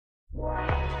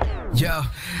Yo,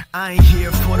 I ain't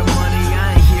here for the money,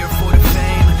 I ain't here for the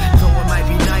fame. Though it might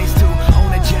be nice to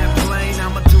own a jet plane,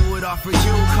 I'ma do it all for you.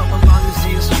 Come along and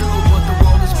see it's true, but the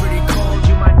world is pretty cold.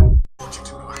 You might.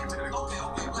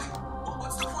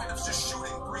 What's the point of just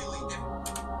shooting freely? You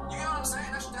know what I'm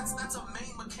saying? That's a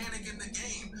main mechanic in the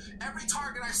game. Every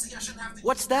target I see, I shouldn't have to.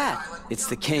 What's that? It's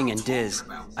the King and Diz.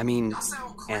 I mean,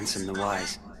 Ansem the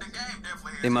Wise.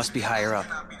 They must be higher up.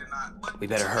 We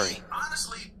better hurry.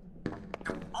 Honestly,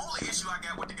 the only issue I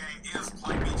got with the game is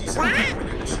like BG said. I'm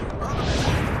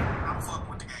fucking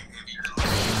with the game heavy.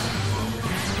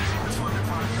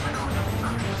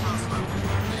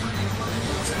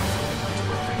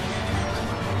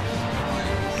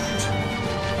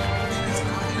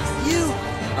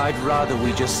 I'd rather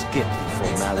we just skip the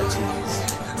formalities.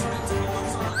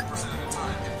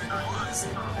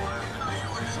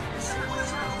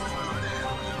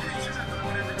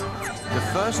 The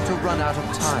first to run out of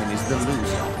time is the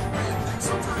loser.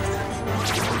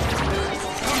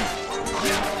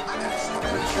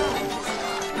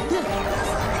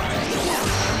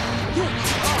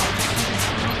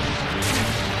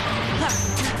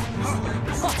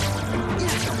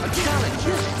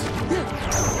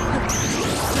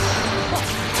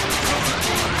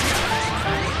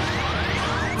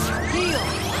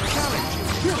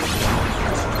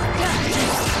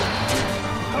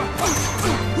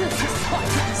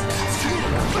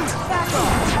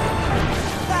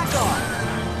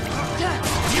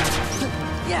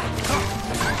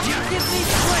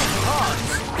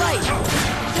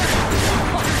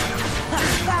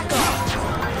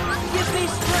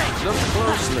 Look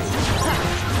closely.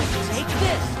 Take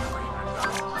this.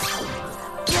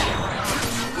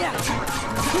 Yeah.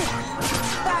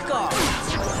 Back off.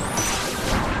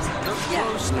 Look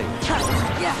closely.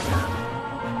 Yeah.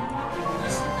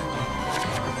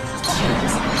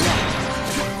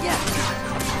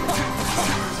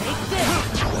 Take this.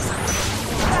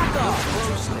 Back off.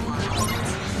 Closely.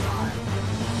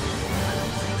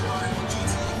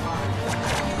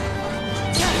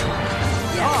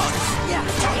 Yeah,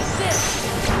 take this.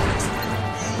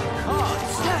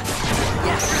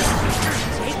 Yeah,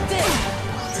 take this.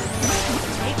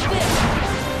 Take this.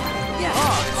 Yeah.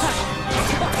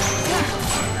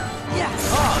 Yeah.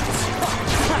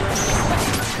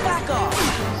 Back off.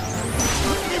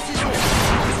 This is it.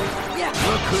 Yeah.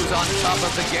 Look who's on top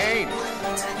of the game.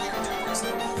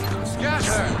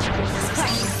 Scatter.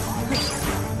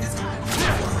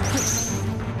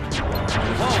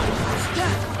 Hold.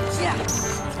 Yeah.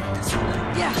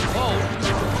 Yeah. Hold.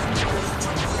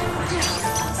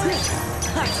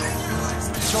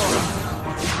 Sora.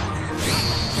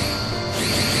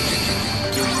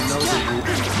 Do you know the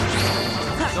rules?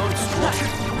 Don't squat.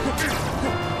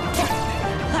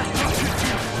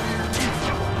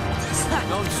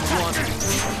 Don't squander.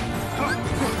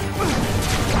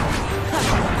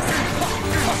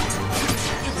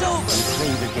 It's over. You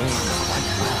play the game quite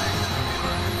well.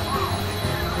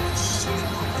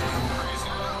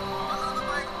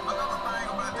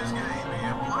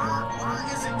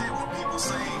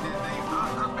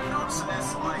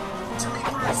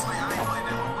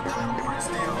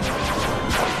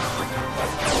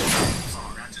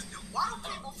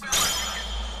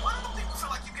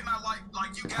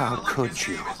 How could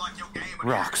you,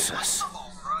 Roxas?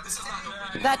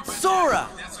 That's Sora!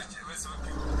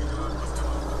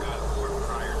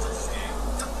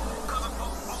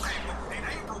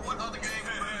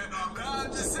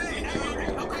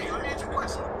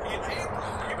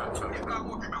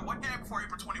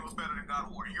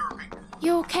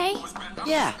 You okay?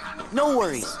 Yeah, no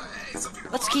worries.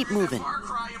 Let's keep moving.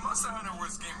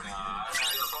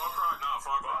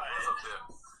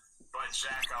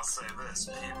 Jack, I'll say this,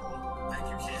 people think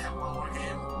you can't have one more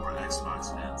game or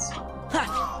Xbox fans.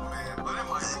 Oh man, but it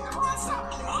might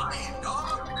stop lying,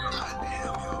 dog. God damn,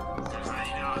 yo.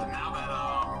 You know, now that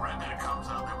Red Dead comes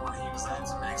out, they want to use that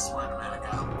to make Spider-Man a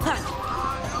god. I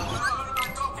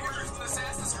thought pictures in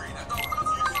Assassin's Creed. I thought you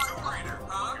were Tomb Raider.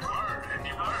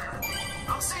 You were.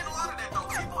 I'm seeing a lot of that though.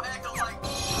 People acting like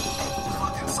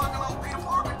fucking sucking on Peter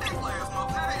Parker dick last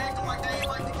month. Now they acting like they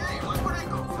ain't like the game. Like where they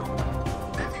go from?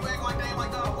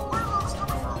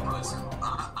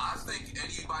 I think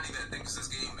anybody that thinks this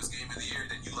game is Game of the Year,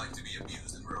 then you like to be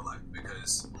abused in real life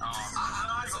because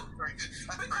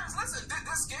listen,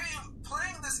 this game,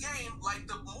 playing this game, like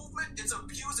the movement, it's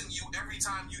abusing you every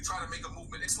time you try to make a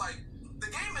movement. It's like the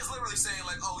game is literally saying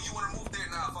like, oh, you want to move there,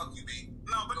 nah, fuck you, B.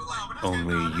 No, but like,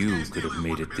 only you could have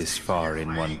made it this far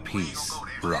in one piece,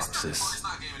 Roxas. It's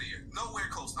not Game of the Year. Nowhere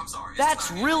close. I'm sorry. That's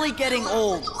really getting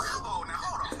old. Oh, now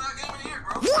hold on. It's not Game of the Year,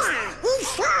 bro.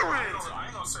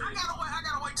 I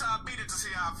gotta wait till I beat it to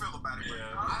see how I feel about it.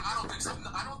 I don't think so.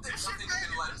 I don't think something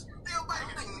can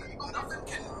nothing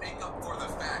can make up for the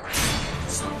fact that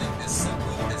something as simple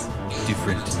as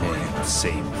Different name,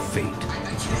 same fate.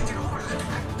 I can't get over that.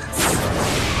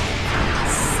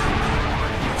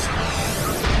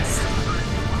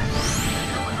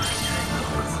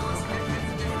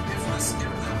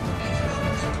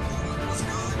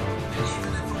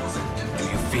 Do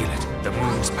you feel it? The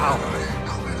moon's power.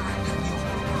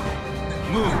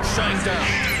 Moon, shine down.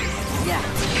 Yeah.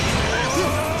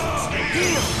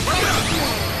 Deal.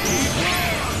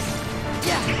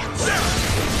 Yeah.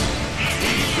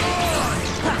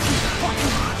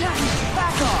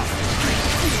 Back off.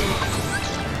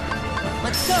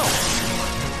 Let's go.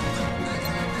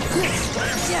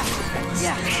 Yeah.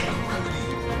 Yeah.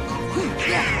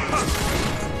 Yeah.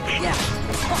 Yeah.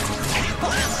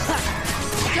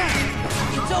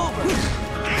 It's over.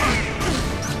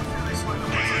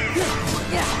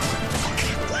 Yeah.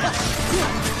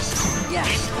 Yeah.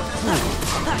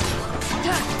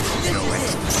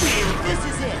 This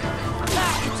is it.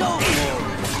 It's over.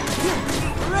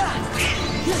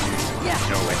 Yeah.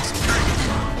 No exit.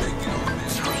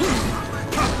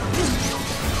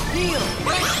 Deal.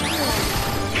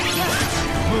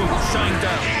 Moon, shine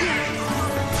down.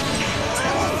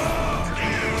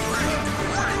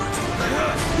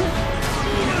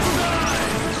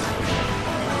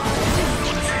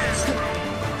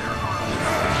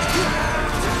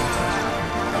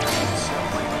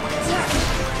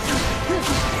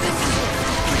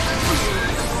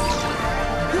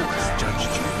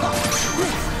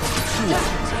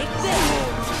 Take this.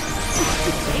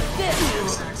 Take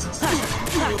this.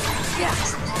 Yeah.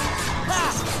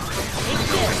 Take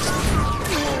this.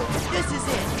 This is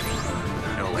it.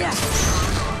 No Yeah. exit.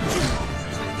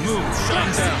 Moon,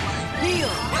 shine down.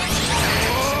 Deal.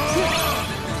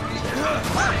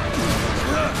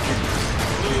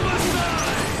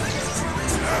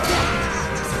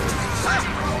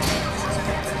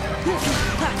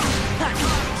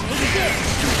 Take this.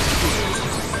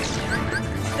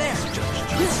 There.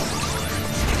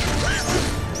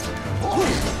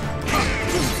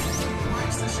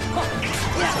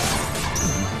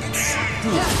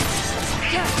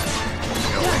 Yeah.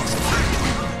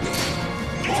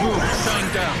 Moon, shine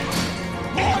down.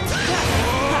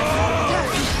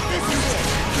 This is it.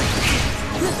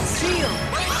 Seal.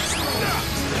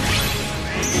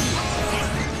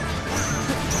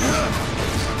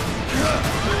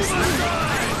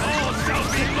 All shall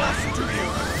be lost to you.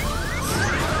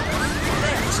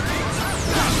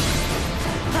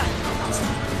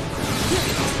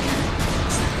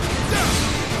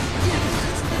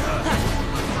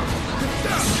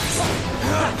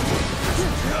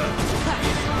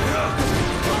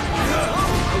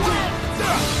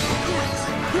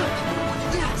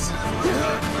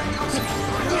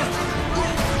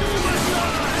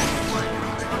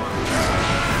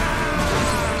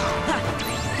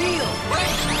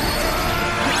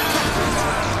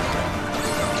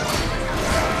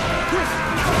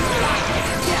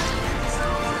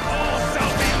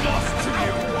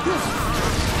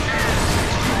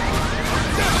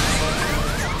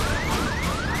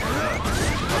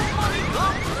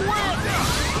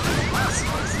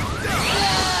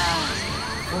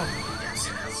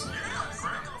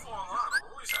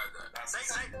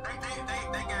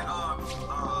 They get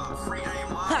free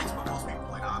game lines, but most people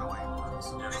like, I don't ain't ones.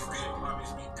 Yeah, these people might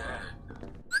be dead.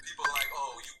 People like,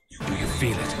 oh, you Do you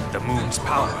feel it? The moon's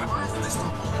power.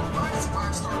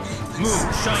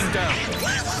 Moon, shine down.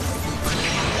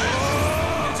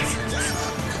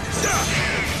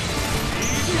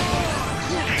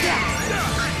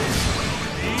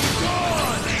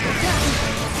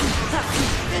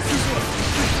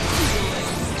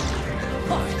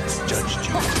 It's judged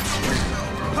you.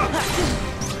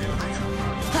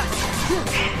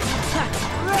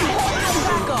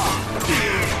 Back off.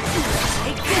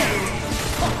 Take this.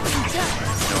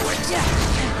 No exit.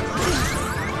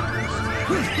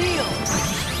 Deal.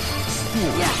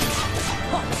 Yeah.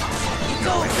 It's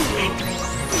over.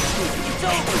 It's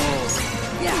over.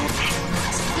 Yeah.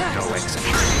 No exit.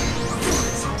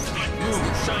 Moon,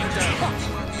 shine down.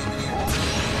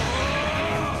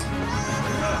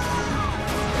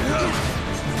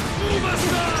 Move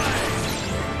aside!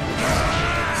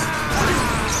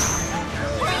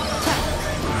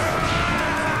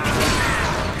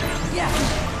 Yeah.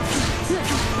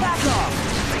 Back off.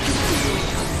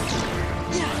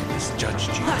 It's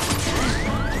judged you.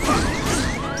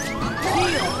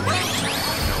 Deal.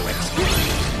 No exit.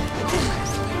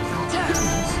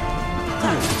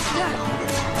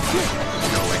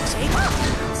 No exit.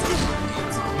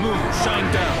 Moon, shine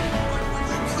down.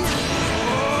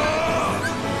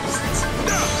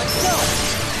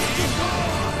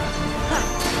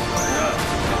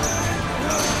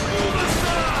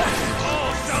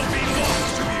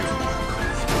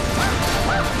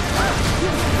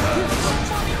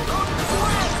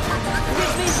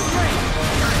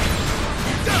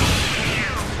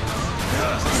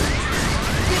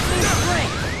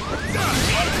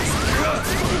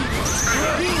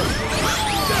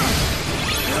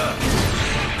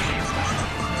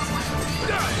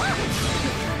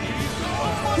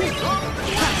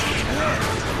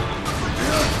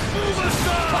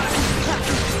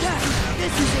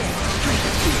 This is it.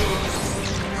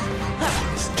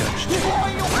 Misjudged you.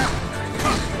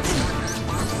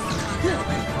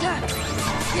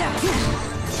 Yeah.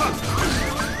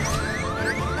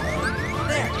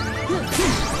 There.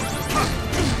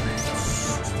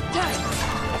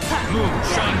 Move,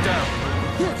 shine down.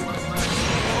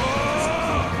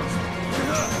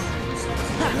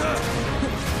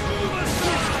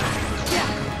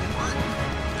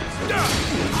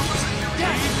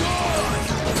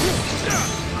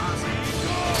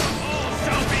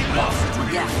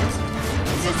 Yeah.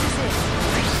 This is it.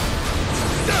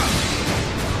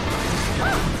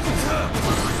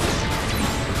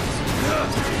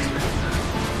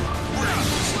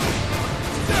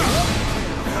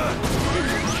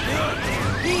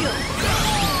 Heal.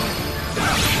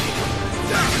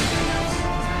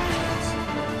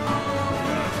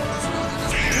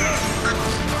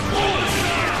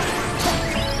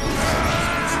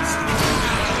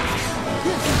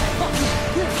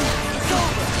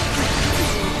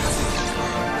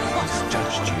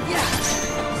 Misjudged you. Yeah.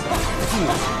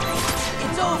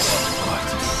 It's over. What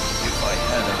if I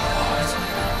had a heart?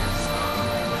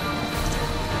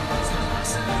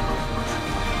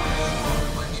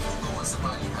 Like, if you go in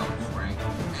somebody's house, right,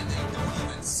 and they don't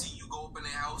even see you go up in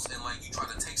their house and, like, you try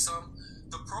to take some,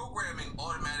 the programming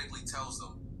automatically tells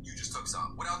them you just took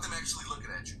some without them actually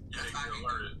looking at you. Yeah, they get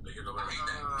alerted. They get alerted. I hate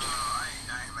that.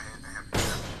 I ain't had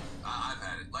that. I've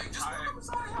had it. Like, just walk up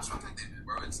inside the house and take that,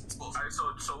 bro. It's bullshit. Alright,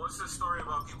 so what's this story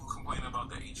about people complaining about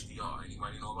the HDR?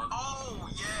 Anybody know about that? Oh,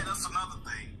 yeah, that's another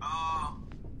thing.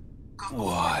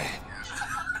 Why?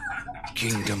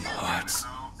 Kingdom Hearts.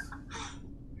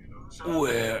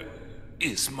 Where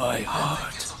is my I think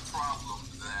heart? it's a problem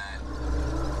that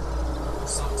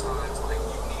sometimes, like,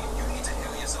 you need to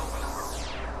heal yourself in a hurry.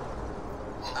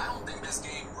 I don't think this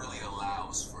game really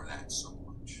allows for that so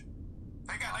much.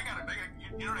 They got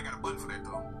a button for that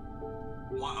though.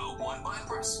 One button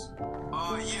press.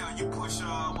 Yeah, you push.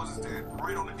 What is that?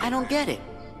 Right on the. I don't get it.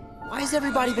 Why has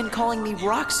everybody been calling me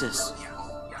Roxas?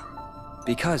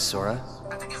 Because, Sora,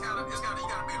 I think you gotta be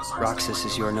able to. Roxas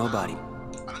is your nobody.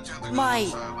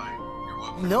 My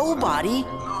nobody?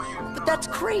 But that's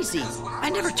crazy. I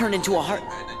never turned into a heart.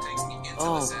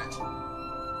 Oh.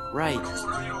 Right.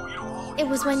 It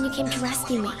was when you came to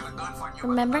rescue me.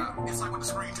 Remember?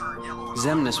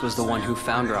 Xemnas was the one who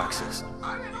found Roxas.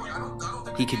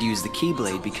 He could use the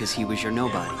Keyblade because he was your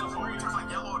nobody.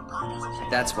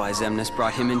 That's why Xemnas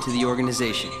brought him into the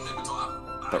organization.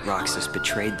 But Roxas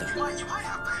betrayed them.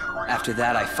 After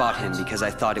that, I fought him because I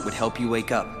thought it would help you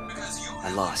wake up. I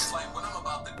lost.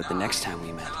 But the next time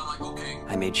we met,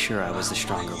 I made sure I was the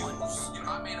stronger one.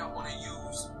 I may not want to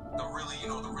use the really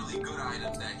good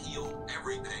items that heal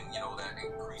everything, that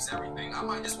increase everything. I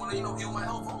might just want to, heal my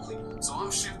health only. So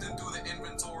I'm shifting through the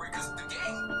inventory because the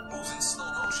game moves in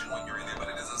slow motion when you're in there, but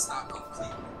it doesn't stop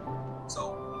completely.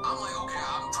 So I'm like, okay,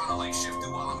 I'm trying to like shift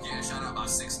through while I'm getting shot at by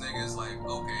 6 niggas. Like,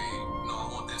 okay, no, I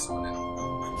want this one. Then,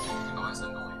 that's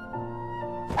annoying.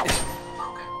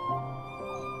 Okay,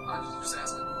 cool. I just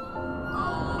asking.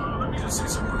 Let me just say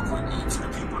something real quick. To the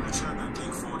people in the chat that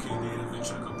think 4K native and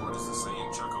checkerboard is the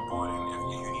same. Checkerboarding, if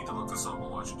you need to look this up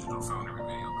and watch it, you don't found every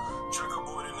video.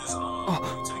 Checkerboarding is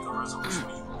when you take a resolution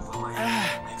and you overlay it,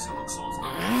 it makes it look soft.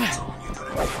 So when you do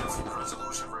the native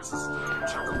resolution versus the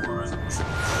checkerboard resolution,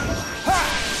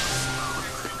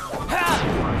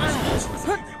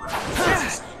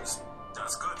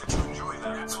 that's good that you enjoy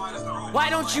that. That's why there's no. Why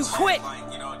don't you quit?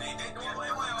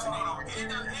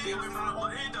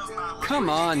 Come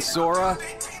on, Sora.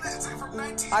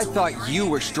 I thought you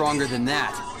were stronger than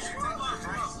that.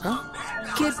 Huh?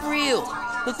 Get real.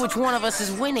 Look which one of us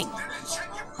is winning.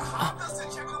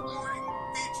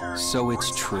 So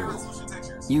it's true.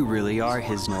 You really are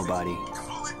his nobody.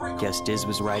 Guess Diz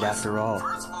was right after all.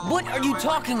 What are you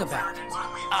talking about?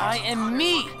 I am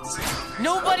me.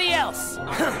 Nobody else.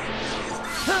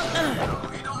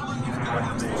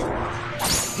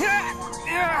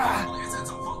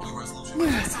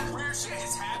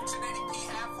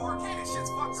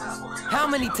 How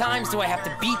many times do I have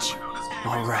to beat you?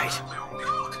 All right.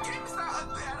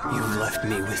 You left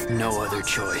me with no other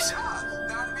choice.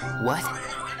 What?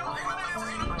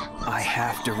 I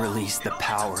have to release the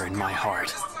power in my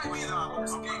heart.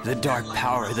 The dark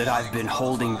power that I've been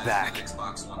holding back.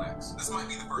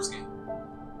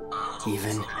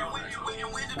 Even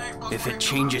if it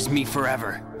changes me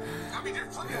forever.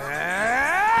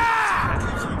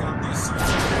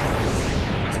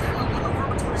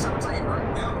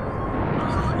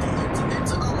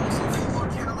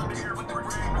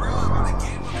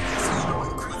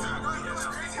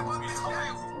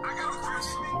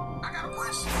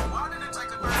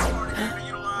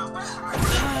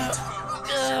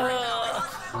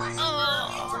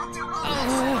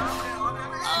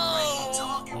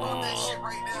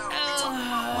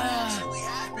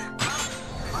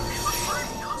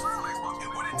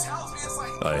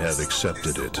 I have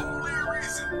accepted it.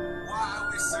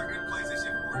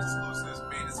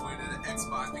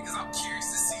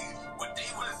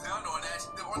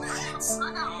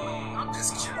 I'm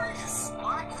just curious.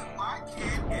 Why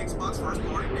can't Xbox first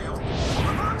party deals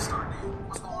on Rockstar deal?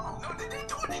 What's going on? No, they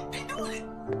doing it. They doing it.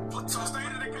 But so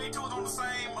stated they can't do it on the same.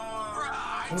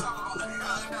 I ain't talking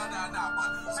about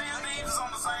but see, Steve is on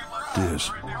the same. This,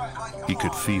 he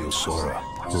could feel Sora.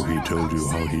 So he told you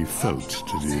how he felt,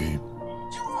 did he?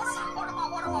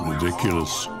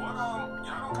 Ridiculous.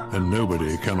 And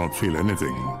nobody cannot feel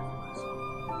anything.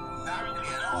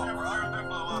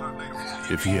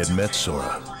 If he had met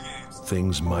Sora,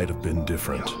 things might have been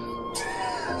different.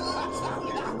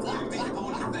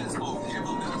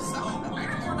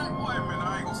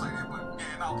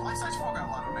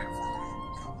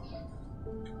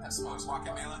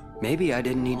 Maybe I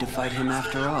didn't need to fight him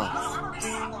after all.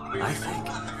 I think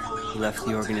he left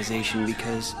the organization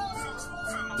because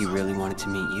he really wanted to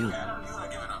meet you.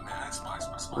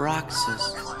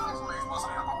 Roxas.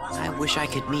 I wish I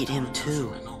could meet him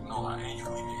too.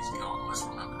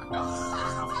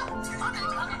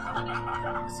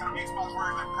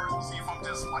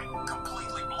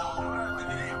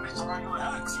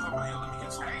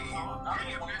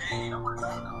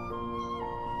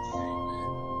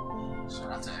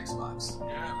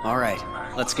 All right,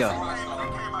 let's go.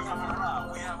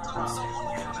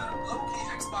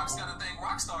 Xbox got to thank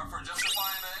Rockstar for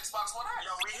justifying the Xbox One X.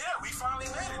 Yo, we finally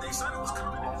made it. They said it was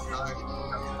coming.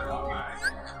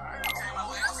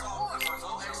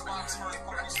 Xbox first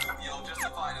party studio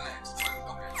justified an X.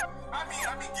 Okay. I mean,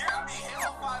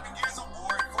 Halo 5 and Gears of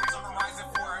War, Forza Horizon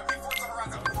 4. Forza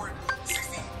Horizon 4,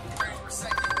 60 frames per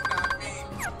second.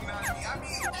 You know what I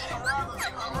mean?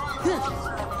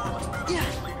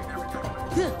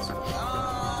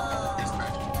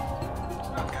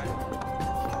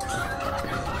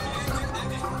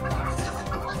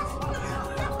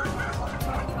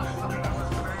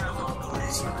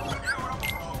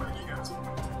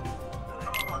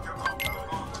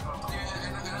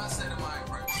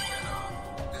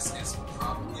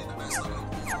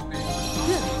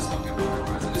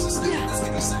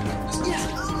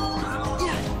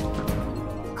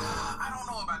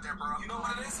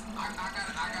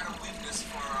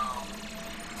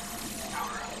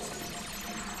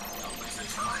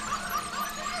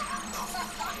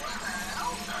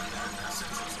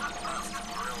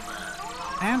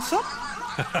 Handsome?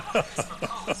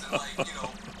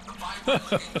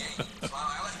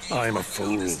 I'm a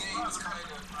fool.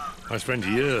 I spent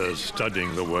years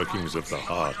studying the workings of the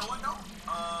heart.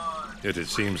 Yet it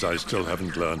seems I still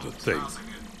haven't learned a thing.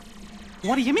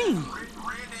 What do you mean?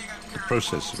 The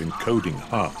process of encoding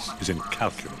hearts is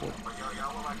incalculable.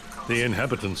 The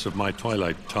inhabitants of my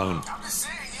Twilight town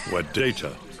were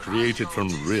data created from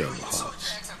real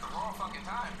hearts.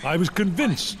 I was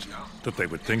convinced that they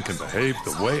would think and behave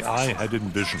the way I had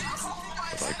envisioned,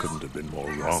 but I couldn't have been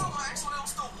more wrong.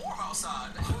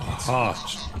 A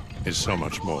heart is so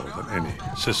much more than any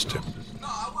system.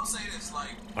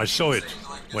 I saw it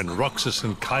when Roxas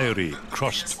and Kairi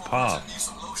crossed paths.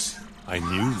 I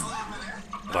knew,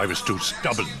 but I was too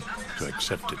stubborn to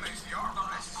accept it.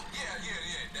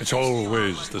 It's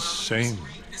always the same.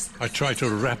 I try to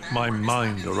wrap my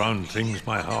mind around things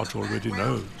my heart already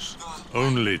knows,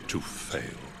 only to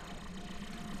fail.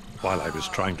 While I was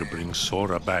trying to bring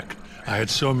Sora back, I had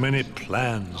so many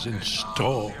plans in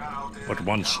store. But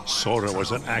once Sora was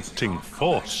an acting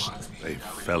force, they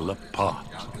fell apart.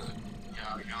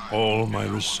 All my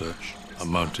research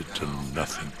amounted to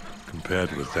nothing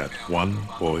compared with that one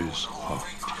boy's heart.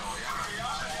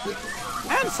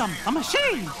 Handsome, a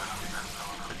machine!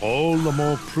 All the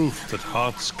more proof that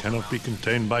hearts cannot be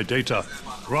contained by data.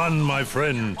 Run, my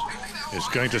friend. It's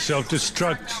going to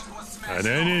self-destruct, and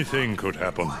anything could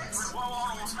happen.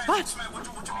 What?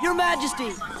 Your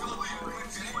Majesty!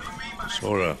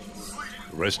 Sora,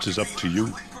 the rest is up to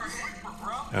you.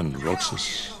 And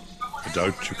Roxas, I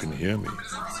doubt you can hear me,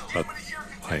 but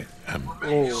I am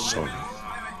sorry.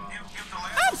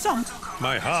 Handsome!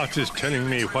 My heart is telling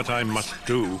me what I must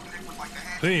do.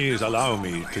 Please allow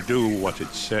me to do what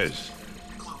it says.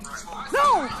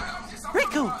 No!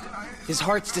 Riku! His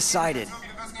heart's decided.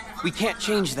 We can't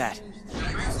change that.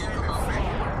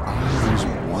 I was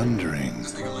wondering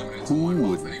who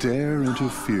would dare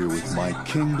interfere with my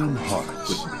kingdom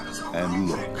hearts. And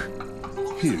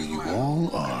look, here you all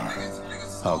are.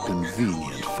 How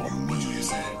convenient for me.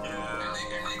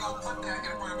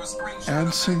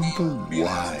 Ansem the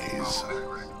Wise.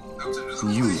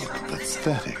 You look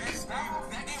pathetic.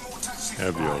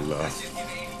 Have your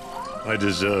laugh. I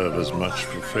deserve as much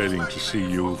for failing to see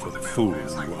you for the fool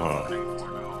you are.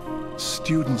 Stupid.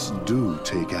 students do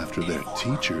take after their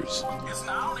teachers.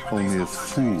 Only a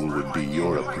fool would be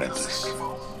your apprentice.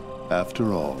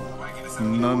 After all,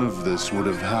 none of this would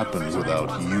have happened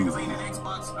without you.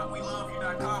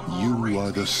 You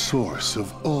are the source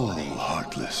of all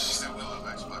Heartless.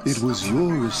 It was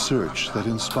your research that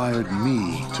inspired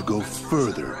me to go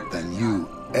further than you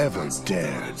ever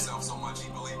dared.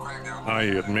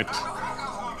 I admit,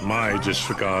 my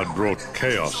disregard brought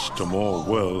chaos to more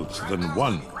worlds than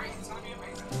one.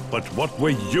 But what were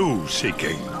you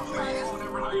seeking?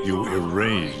 You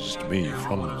erased me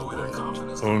from the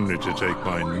world, only to take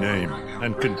my name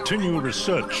and continue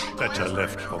research that I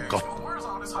left forgotten.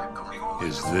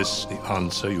 Is this the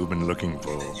answer you've been looking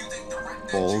for?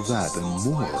 All that and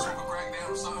more.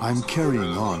 I'm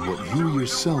carrying on what you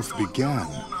yourself began,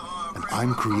 and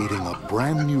I'm creating a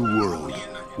brand new world,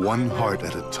 one heart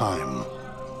at a time.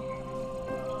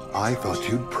 I thought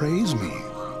you'd praise me,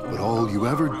 but all you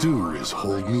ever do is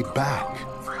hold me back.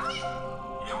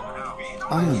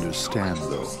 I understand,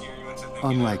 though.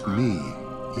 Unlike me,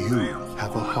 you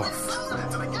have a heart,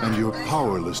 and you're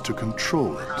powerless to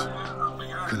control it.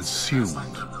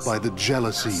 Consumed by the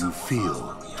jealousy you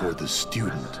feel toward the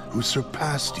student who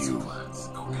surpassed you.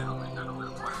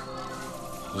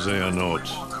 They are not.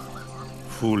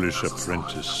 Foolish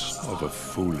apprentice of a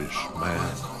foolish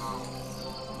man.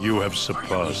 You have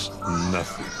surpassed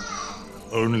nothing.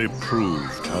 Only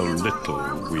proved how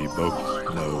little we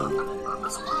both know.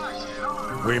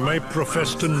 We may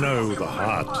profess to know the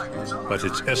heart, but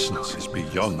its essence is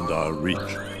beyond our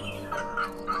reach.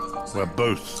 We're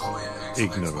both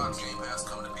ignorant,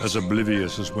 as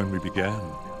oblivious as when we began.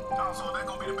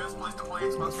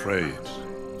 I'm afraid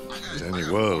that any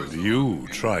world you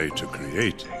try to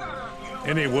create,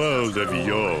 any world of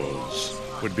yours,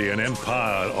 would be an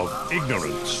empire of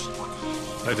ignorance.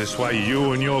 That is why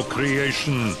you and your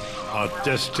creation are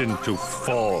destined to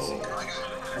fall.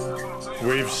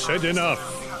 We've said enough.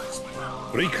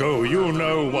 Rico, you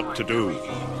know what to do.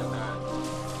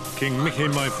 King Mickey,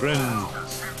 my friend,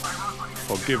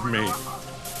 forgive me.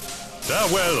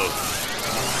 Farewell.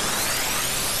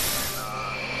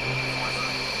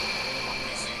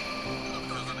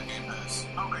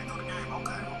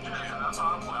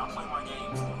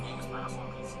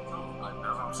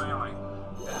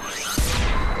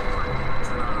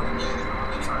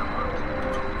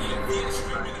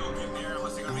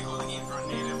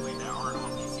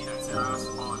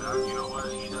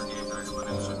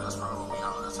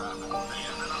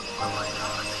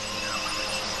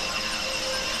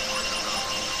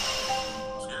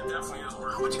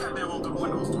 But you got that open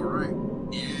window store, right?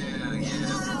 Yeah.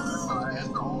 That's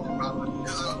the whole problem.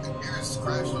 Because Eric's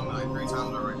crashed on me like 3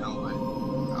 times already. I'm like,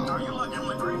 oh, you lucky. I'm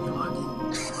like, 3, you lucky.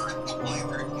 Only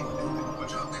 3. What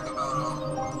y'all think about,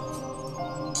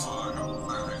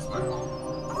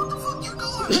 what the fuck you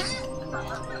doing, man?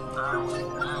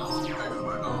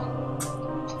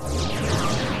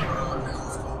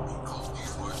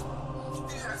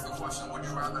 He asked the question, would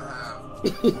you rather have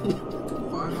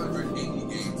 580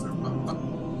 games or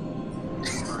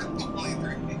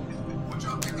what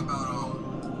y'all think about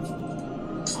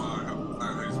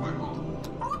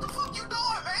what the fuck you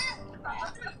doing, man?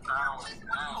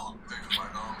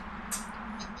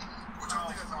 What y'all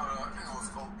think about I think it was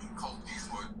Colt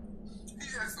Eastwood. He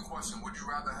asked the question, would you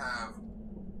rather have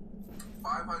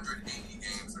 580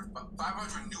 games or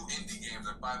 500 new indie games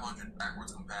or 500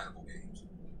 backwards compatible games?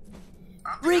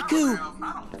 Riku!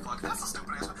 That's a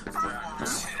stupid answer.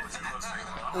 This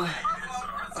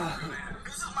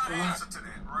is my answer to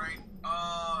that, right? A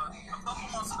couple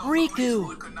months ago,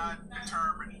 Riku could not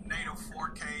determine native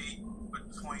 4K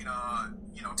between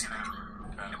 1080.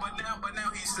 But now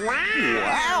he's saying,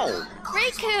 Wow!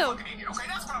 Riku! Okay,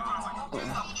 that's what I'm like. He's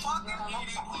a fucking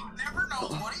idiot. He never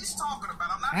knows what he's talking about.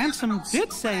 I'm not Ansem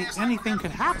did say anything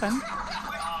could happen.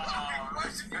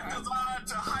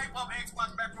 To hype up Xbox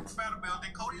backward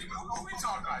compatibility. Cody's who we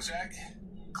talking about, Jack?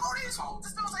 Cody's home.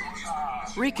 This doesn't say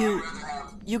Riku,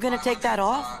 you gonna take that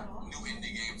off?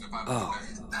 Oh.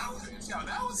 That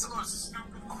was the most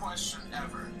stupid question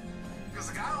ever. Because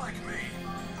a guy like me,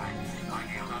 I keep my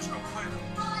games, I should go play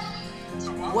them.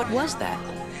 So What was that?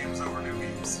 Games over new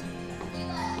games.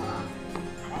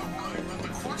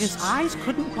 His eyes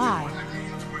couldn't lie.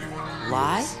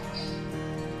 Lie?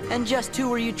 And just who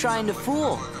were you trying to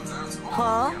fool?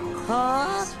 Huh?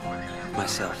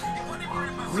 Myself.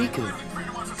 Riku,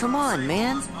 come on,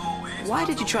 man. Why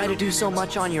did you try to do so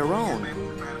much on your own?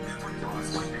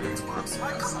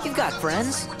 You've got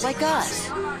friends, like us.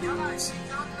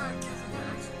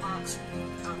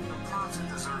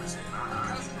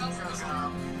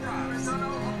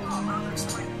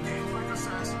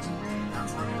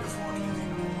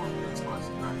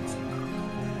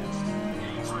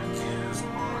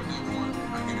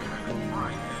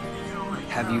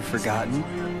 Have you forgotten?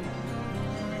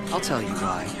 I'll tell you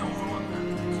why.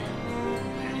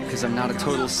 Because I'm not a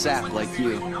total sap like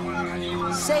you.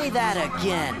 Say that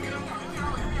again.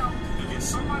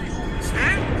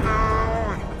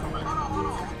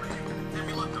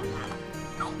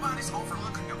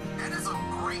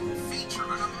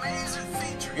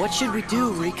 What should we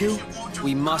do, Riku?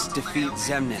 We must defeat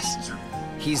Xemnas.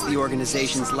 He's the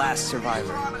organization's last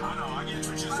survivor.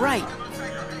 Right.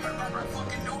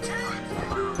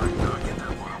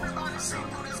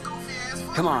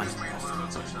 Come on. But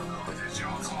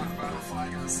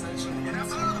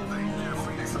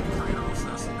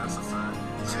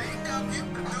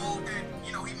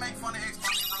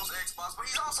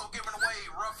he's also giving away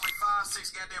roughly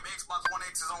 5-6 goddamn Xbox One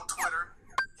X's on Twitter.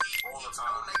 He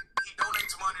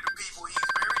donates money to people. He's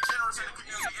very generous in the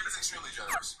community. He's extremely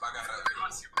generous.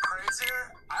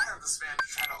 Crazier, I heard this man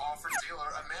is trying to offer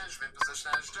Dealer a management position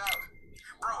at his job.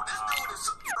 Bro, this dude is,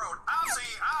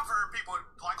 I've heard people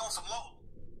like on some low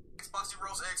Xbox, he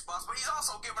roasts Xbox, but he's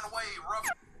also giving away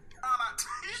roughly.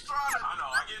 He's trying to. I know,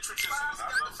 I get tricky. I love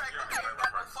the fact that they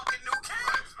got no fucking new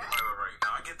games, man. Right.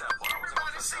 Now I get that part.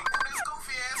 Everybody see who this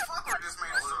goofy ass fucker this man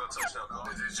is. I was gonna touch that ball.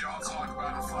 Did y'all talk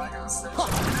about the flag on the stage?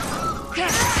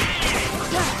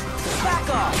 Back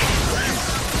off!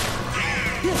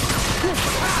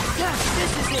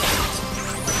 This is it!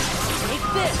 Take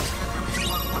this!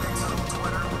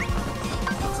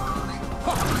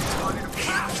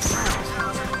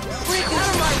 Freak out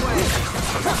of my way!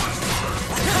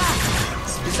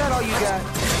 Is that all you got?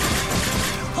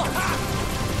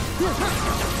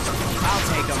 I'll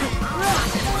take him.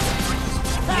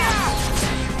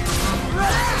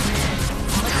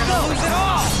 Let's go! Lose it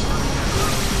all!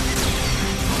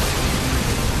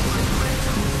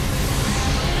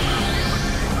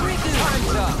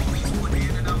 Time's up!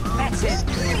 That's it!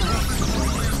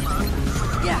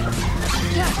 Yeah!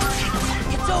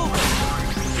 It's over!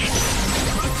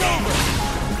 It's over!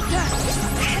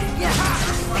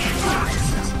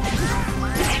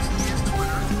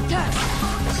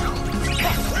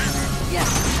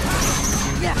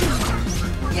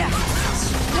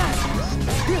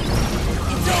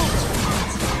 It's over!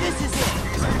 This is it!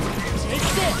 Take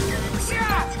this!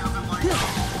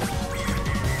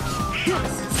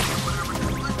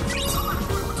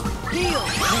 Deal!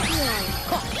 It's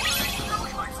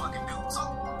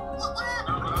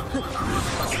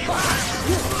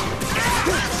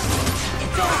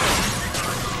over!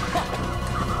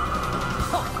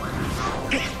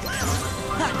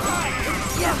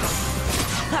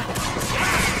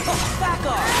 Back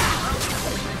off!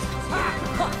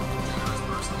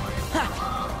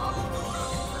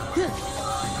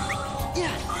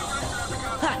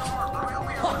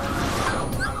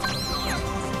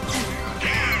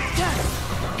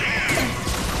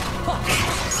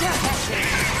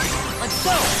 Let's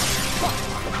go!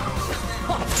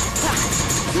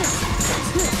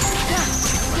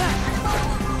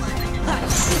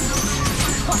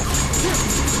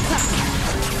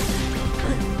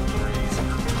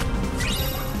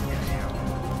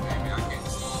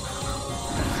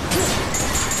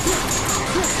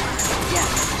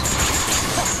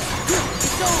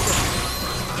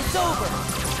 It's over!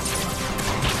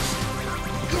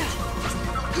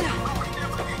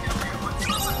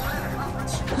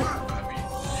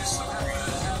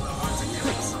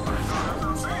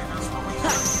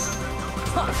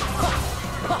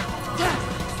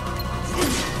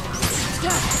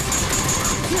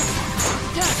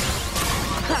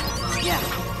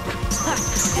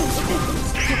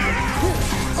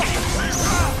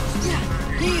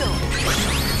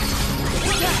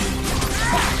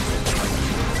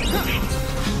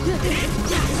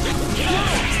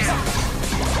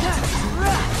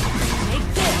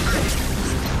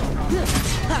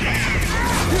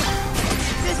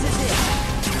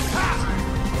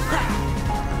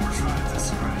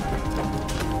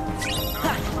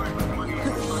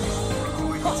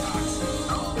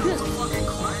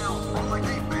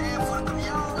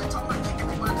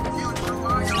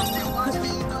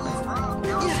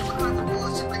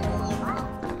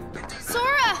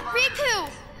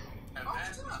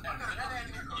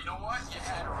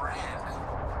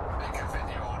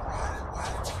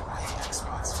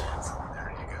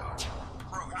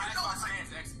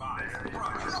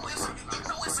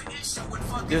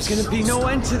 There's gonna be no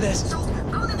end to this.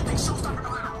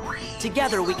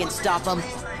 Together we can stop them.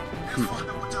 Be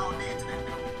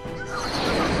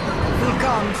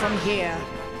gone from here.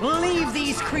 Leave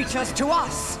these creatures to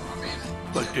us.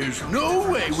 But there's no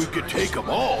way we could take them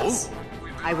all.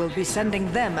 I will be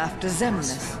sending them after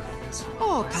Xemnas.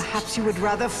 Or perhaps you would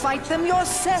rather fight them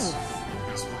yourself.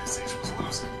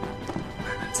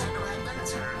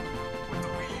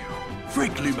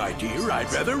 Frankly, my dear,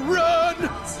 I'd rather run!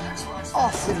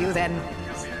 Off with you, then.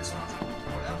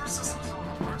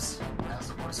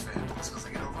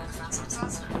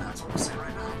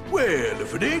 Well,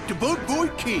 if it ain't the Boat Boy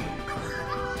King.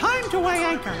 Time to weigh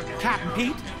anchor, Captain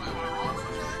Pete.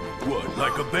 What,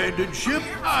 like abandoned ship?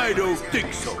 I don't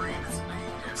think so.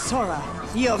 Sora,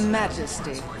 your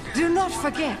majesty, do not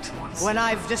forget, when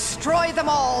I've destroyed them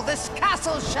all, this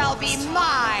castle shall be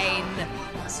mine!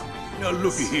 Now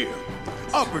looky here.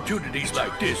 Opportunities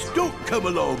like this don't come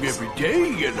along every day,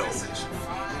 you know.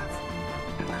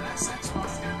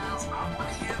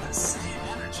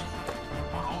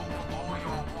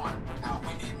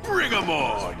 Bring 'em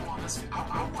on!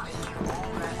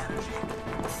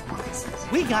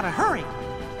 We gotta hurry.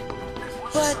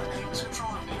 But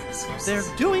they're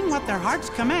doing what their hearts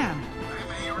command.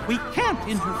 We can't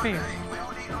interfere.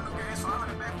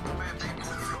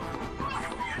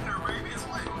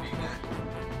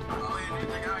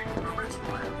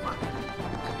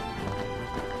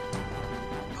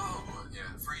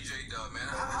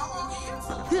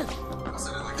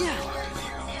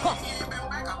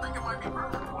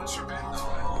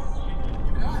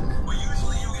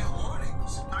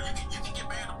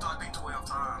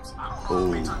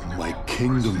 Oh, my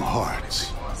Kingdom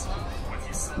Hearts.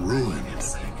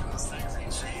 Ruined.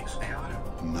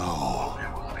 No.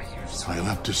 I'll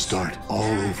have to start all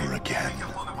over again.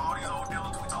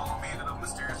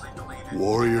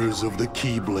 Warriors of the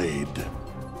Keyblade,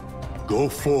 go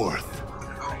forth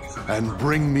and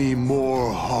bring me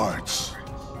more hearts.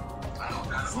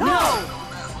 no!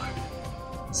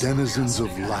 Denizens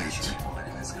of light,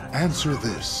 answer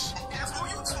this.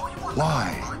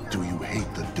 Why do you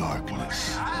hate the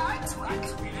darkness?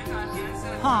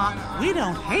 Huh, we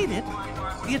don't hate it.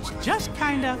 It's just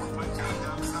kinda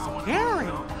scary.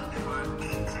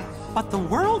 But the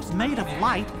world's made of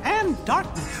light and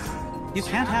darkness. You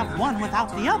can't have one without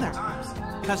the other,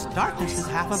 because darkness is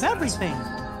half of everything.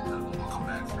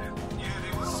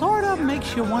 Sort of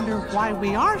makes you wonder why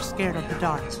we are scared of the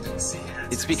dark.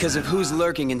 It's because of who's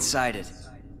lurking inside it.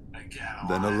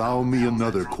 Then allow me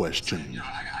another question.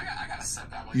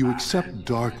 You accept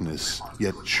darkness,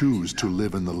 yet choose to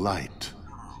live in the light.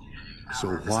 So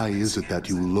why is it that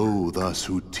you loathe us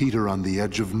who teeter on the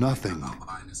edge of nothing?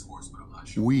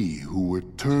 We who were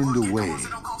turned away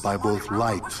by both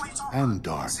light and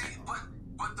dark,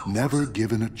 never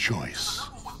given a choice.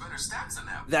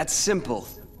 That's simple.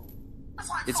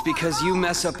 It's because you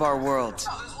mess up our world.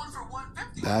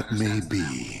 That may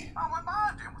be.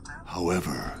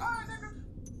 However,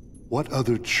 what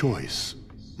other choice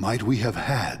might we have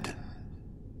had?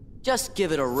 Just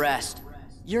give it a rest.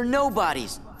 You're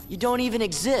nobodies. You don't even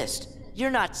exist.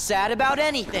 You're not sad about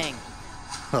anything.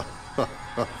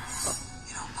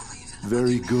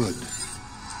 Very good.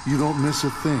 You don't miss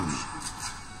a thing.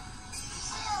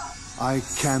 I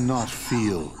cannot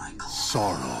feel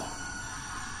sorrow.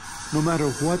 No matter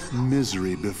what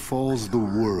misery befalls the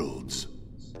worlds,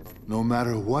 no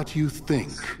matter what you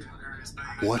think,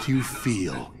 what you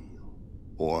feel,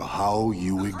 or how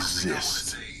you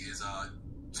exist.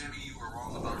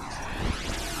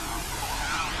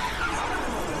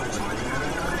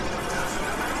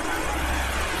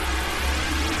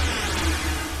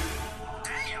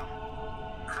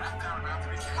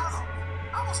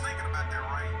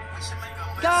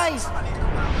 Guys!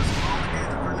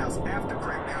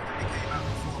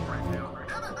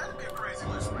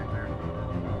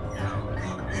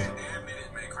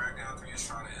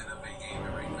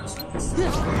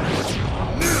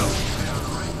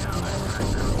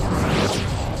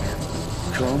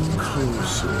 Come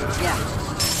closer. Yeah.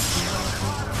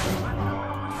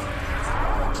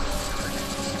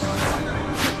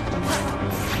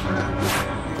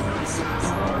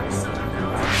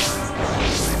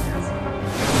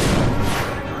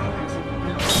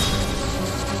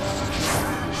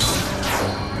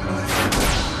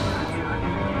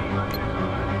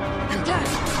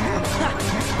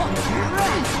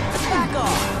 Back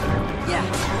off!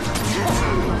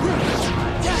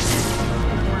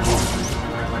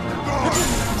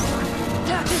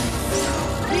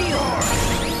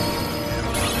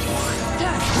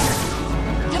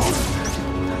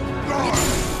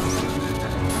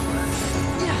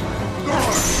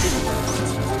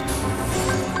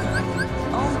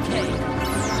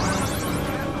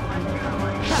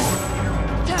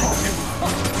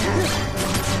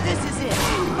 This is it!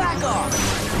 Back off!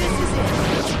 This is it!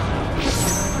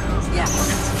 Yeah!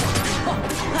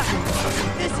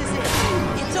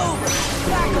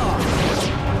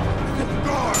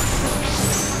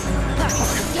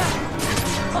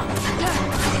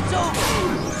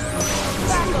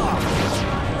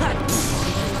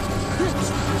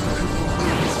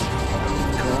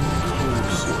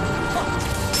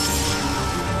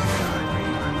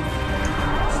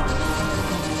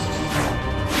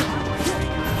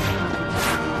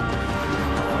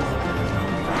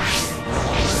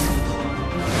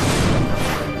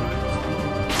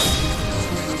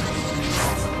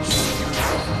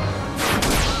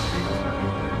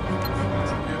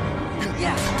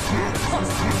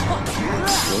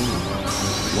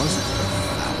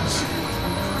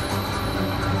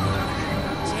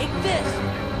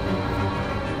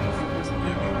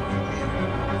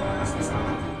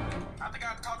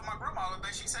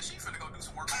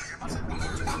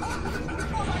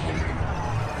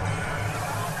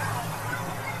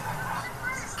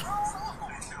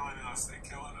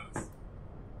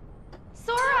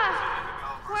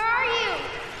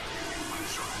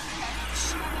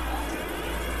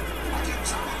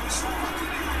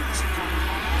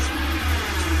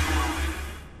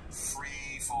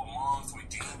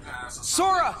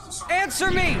 Sora,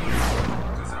 answer me!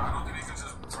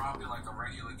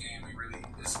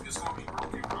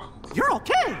 You're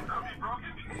okay!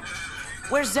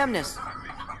 Where's Xemnas?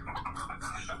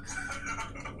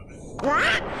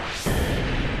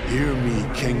 Hear me,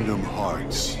 Kingdom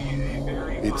Hearts.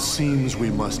 It seems we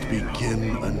must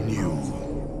begin anew.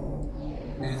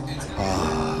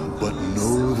 But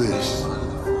know this.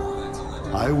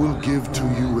 I will give to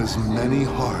you as many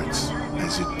hearts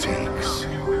as it takes.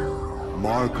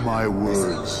 Mark my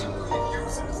words.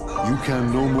 You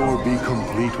can no more be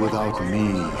complete without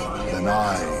me than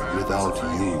I without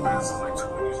you.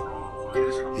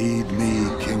 Heed me,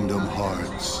 Kingdom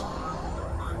Hearts.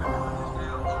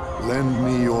 Lend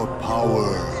me your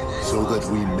power so that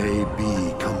we may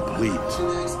be complete.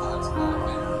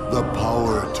 The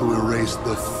power to erase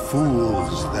the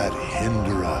fools that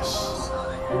hinder us.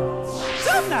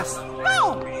 Xemnas,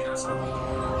 no!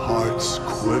 Hearts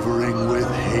quivering with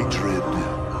hatred.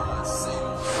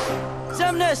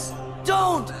 Xemnas,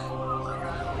 don't!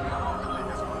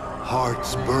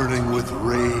 Hearts burning with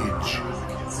rage.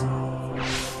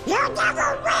 You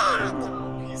never win!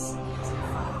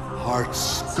 Hearts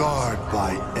scarred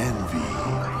by envy.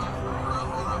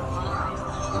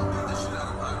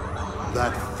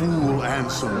 That fool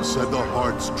Ansem said the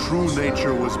heart's true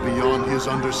nature was beyond his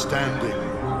understanding.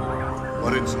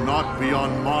 But it's not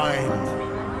beyond mine.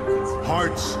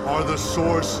 Hearts are the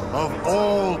source of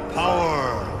all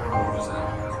power.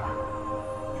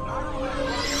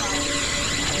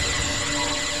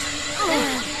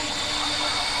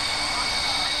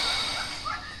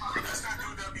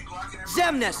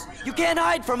 Xemnas, you can't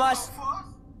hide from us!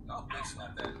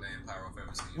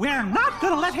 We're not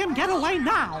gonna let him get away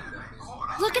now!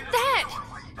 Look at that!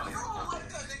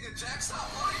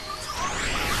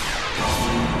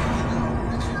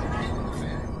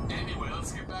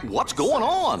 What's going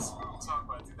on?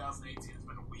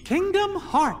 Kingdom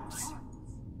Hearts.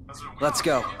 Let's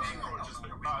go.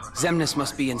 Xemnas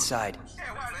must be inside.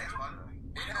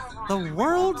 The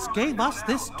worlds gave us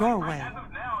this doorway.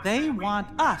 They want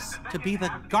us to be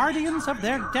the guardians of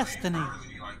their destiny.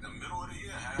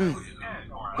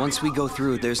 Once we go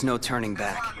through, there's no turning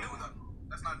back.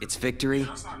 It's victory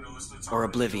or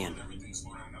oblivion.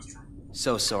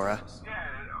 So, Sora,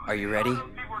 are you ready?